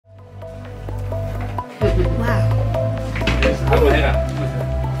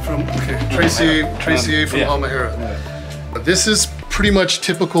From Tracy A from Halmahera. This is pretty much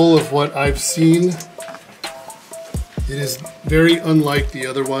typical of what I've seen. It is very unlike the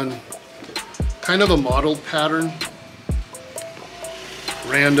other one. Kind of a modeled pattern.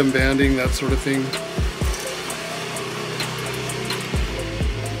 Random banding, that sort of thing.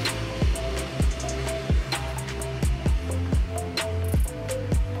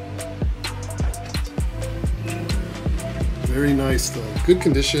 Very nice though, good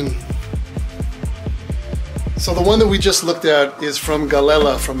condition. So the one that we just looked at is from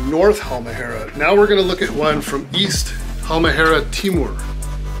Galela, from North Halmahera. Now we're gonna look at one from East Halmahera, Timur.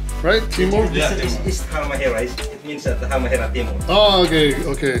 Right, Timur? Yeah, East Halmahera, it means that Halmahera Timur. Oh, okay,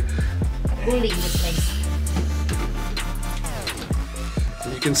 okay.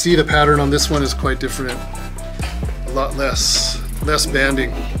 And you can see the pattern on this one is quite different. A lot less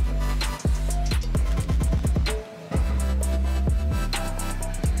banding.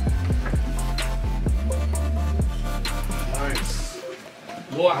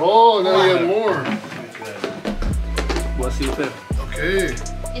 Oh, now you have more. Buah silver. Okay.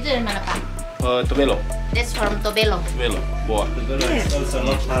 Itu dari mana, Pak? Tobelo. That's from Tobelo. Tobelo. Buah. It's also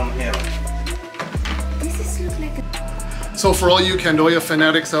not Halmahera. This is look like a... So for all you Candoya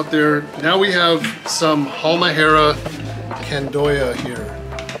fanatics out there, now we have some Halmahera Candoya here.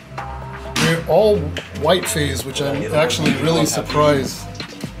 They're all white phase, which I'm actually really surprised.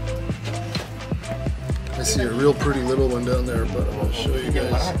 I see a real pretty little one down there, but I'm going to show you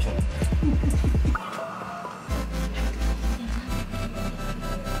guys.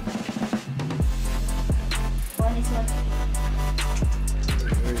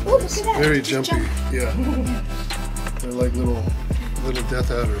 Very jumpy, yeah. They're like little death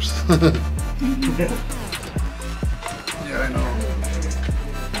adders. Yeah, I know.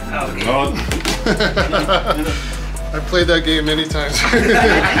 I've played that game many times.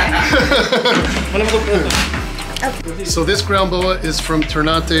 So this ground boa is from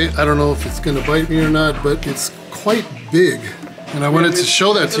Ternate. I don't know if it's gonna bite me or not, but it's quite big. And I wanted to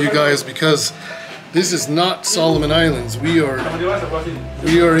show that to you guys because this is not Solomon Islands. We are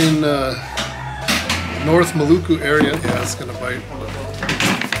in North Maluku area. Yeah, it's gonna bite.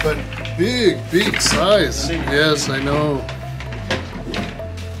 But big size. Yes, I know.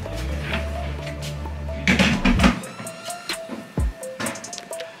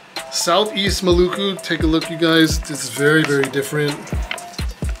 Southeast Maluku, take a look you guys. This is very different.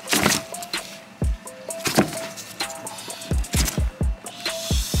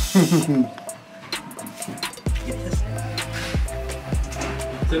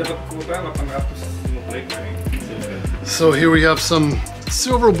 So here we have some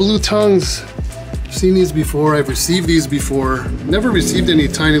silver blue tongues. I've seen these before, I've received these before. Never received any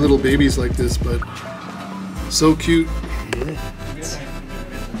tiny little babies like this, but so cute.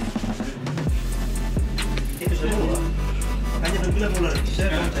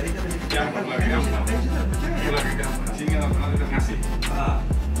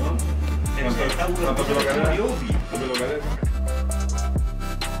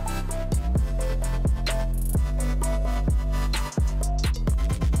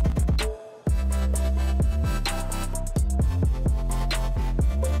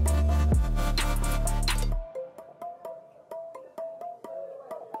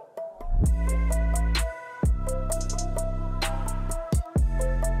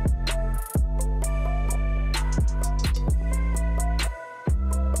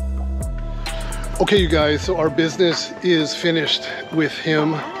 Okay, you guys, so our business is finished with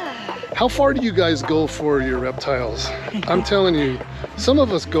him. How far do you guys go for your reptiles? I'm telling you, some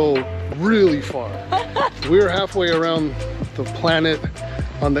of us go really far. We're halfway around the planet,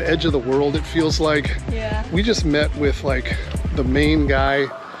 on the edge of the world, it feels like. Yeah. We just met with like the main guy.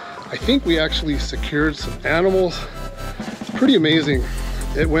 I think we actually secured some animals. It's pretty amazing.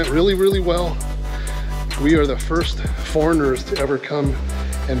 It went really well. We are the first foreigners to ever come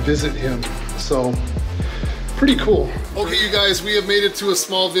and visit him. So, pretty cool. Okay, you guys, we have made it to a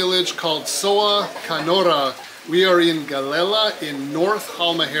small village called Soa Canora. We are in Galela in North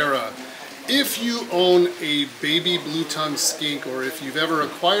Halmahera. If you own a baby blue-tongued skink, or if you've ever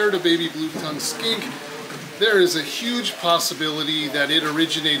acquired a baby blue-tongued skink, there is a huge possibility that it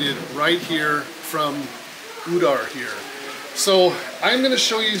originated right here from Udar here. So I'm going to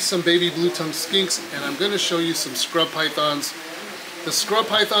show you some baby blue-tongued skinks, and I'm going to show you some scrub pythons. The scrub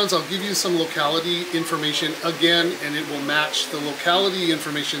pythons, I'll give you some locality information again, and it will match the locality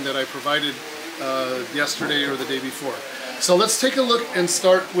information that I provided yesterday or the day before. So let's take a look and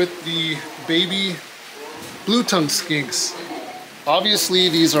start with the baby blue-tongued skinks. Obviously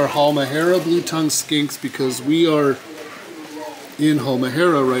these are Halmahera blue-tongued skinks because we are in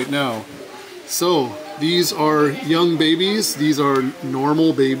Halmahera right now. So these are young babies. These are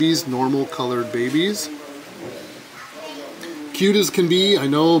normal babies, normal colored babies. Cute as can be. I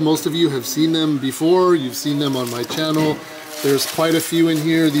know most of you have seen them before. You've seen them on my channel. There's quite a few in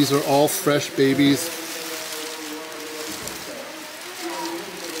here. These are all fresh babies.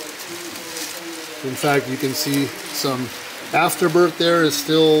 In fact, you can see some afterbirth there is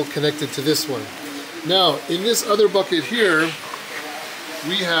still connected to this one. Now, in this other bucket here,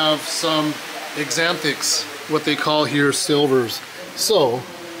 we have some exanthics, what they call here silvers. So,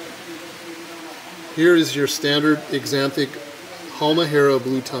 here is your standard exanthic Halmahera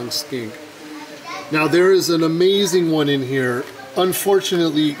blue-tongued skink. Now, there is an amazing one in here.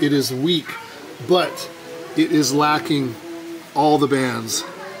 Unfortunately, it is weak, but it is lacking all the bands.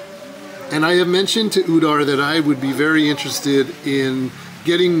 And I have mentioned to Udar that I would be very interested in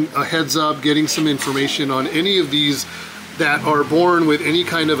getting a heads up, getting some information on any of these that are born with any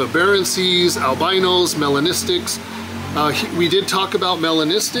kind of aberrancies, albinos, melanistics. We did talk about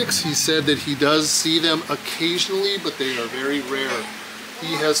melanistics. He said that he does see them occasionally, but they are very rare.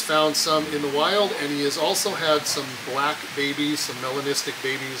 He has found some in the wild, and he has also had some black babies, some melanistic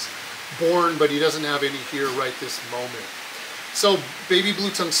babies born, but he doesn't have any here right this moment. So baby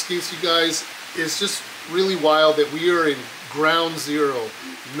blue-tongued skinks, you guys, is just really wild that we are in ground zero,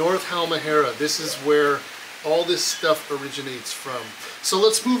 North Halmahera. This is where all this stuff originates from. So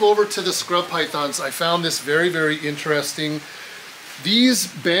let's move over to the scrub pythons. I found this very, very interesting.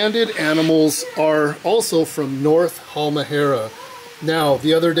 These banded animals are also from North Halmahera. Now,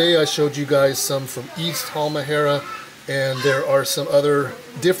 the other day I showed you guys some from East Halmahera, and there are some other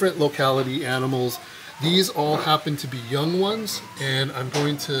different locality animals. These all happen to be young ones, and I'm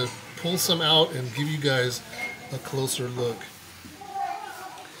going to pull some out and give you guys a closer look.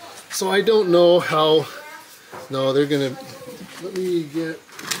 So I don't know how, no, they're gonna, let me get,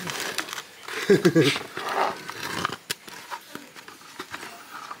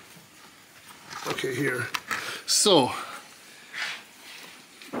 okay, here. So,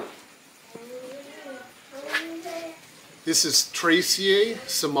 this is Traciae,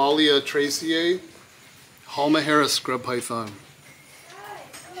 Somalia Traciae, Halmahera scrub python.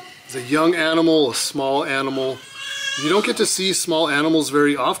 It's a young animal, a small animal. You don't get to see small animals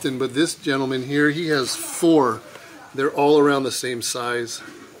very often, but this gentleman here, he has 4. They're all around the same size.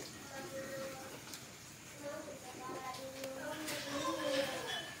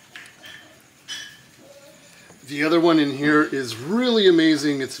 The other one in here is really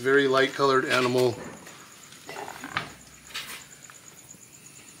amazing. It's a very light colored animal.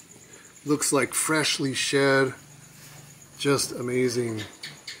 Looks like freshly shed. Just amazing.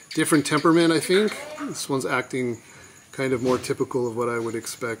 Different temperament, I think. This one's acting kind of more typical of what I would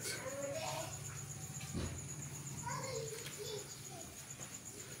expect.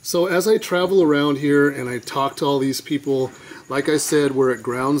 So as I travel around here and I talk to all these people, like I said, we're at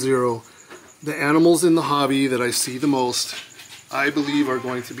ground zero. The animals in the hobby that I see the most, I believe, are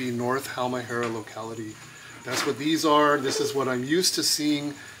going to be North Halmahera locality. That's what these are. This is what I'm used to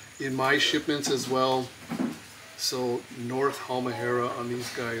seeing in my shipments as well. So North Halmahera on these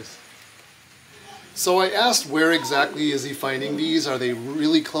guys. So I asked where exactly is he finding these? Are they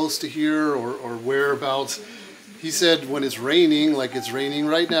really close to here or whereabouts? He said when it's raining, like it's raining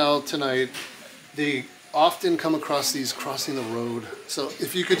right now tonight, they often come across these crossing the road. So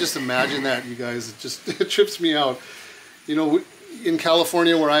if you could just imagine that, you guys, it trips me out. You know, in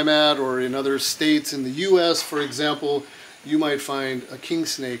California where I'm at, or in other states in the US, for example, you might find a king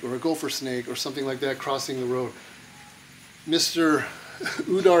snake or a gopher snake or something like that crossing the road. Mr.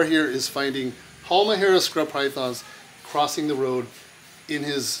 Udar here is finding Halmahera scrub pythons crossing the road in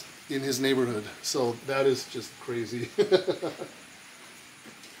his neighborhood. So that is just crazy.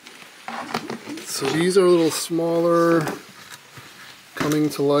 So these are a little smaller, coming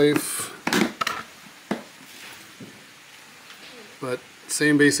to life, but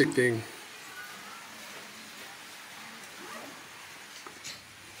same basic thing.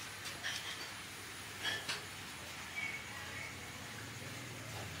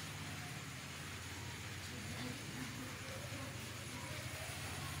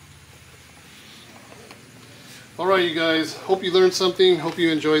 Alright, you guys, hope you learned something, hope you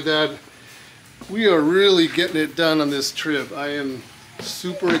enjoyed that. We are really getting it done on this trip. I am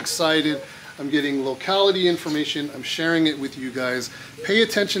super excited. I'm getting locality information. I'm sharing it with you guys. Pay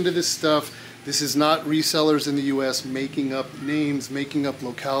attention to this stuff. This is not resellers in the US making up names, making up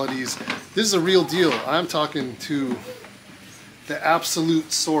localities. This is a real deal. I'm talking to the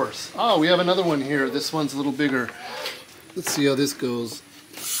absolute source. Oh, we have another one here. This one's a little bigger. Let's see how this goes.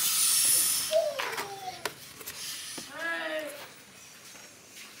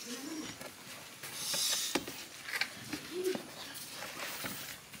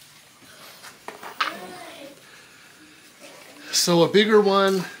 So a bigger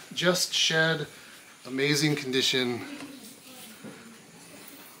one, just shed, amazing condition.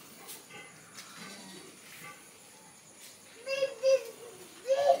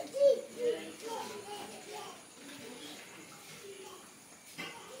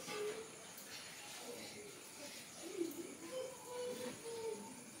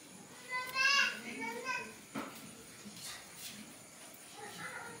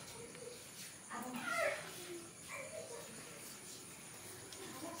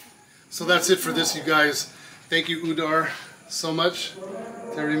 So that's it for this, you guys. Thank you, Udar, so much.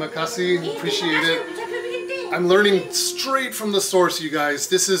 Terima kasih, appreciate it. I'm learning straight from the source, you guys.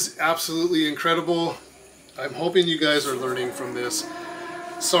 This is absolutely incredible. I'm hoping you guys are learning from this.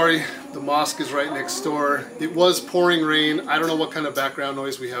 Sorry, the mosque is right next door. It was pouring rain. I don't know what kind of background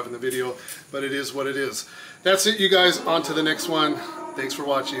noise we have in the video, but it is what it is. That's it, you guys. On to the next one. Thanks for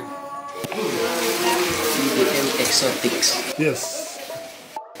watching. Exotics. Yes.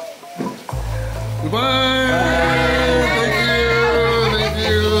 Goodbye.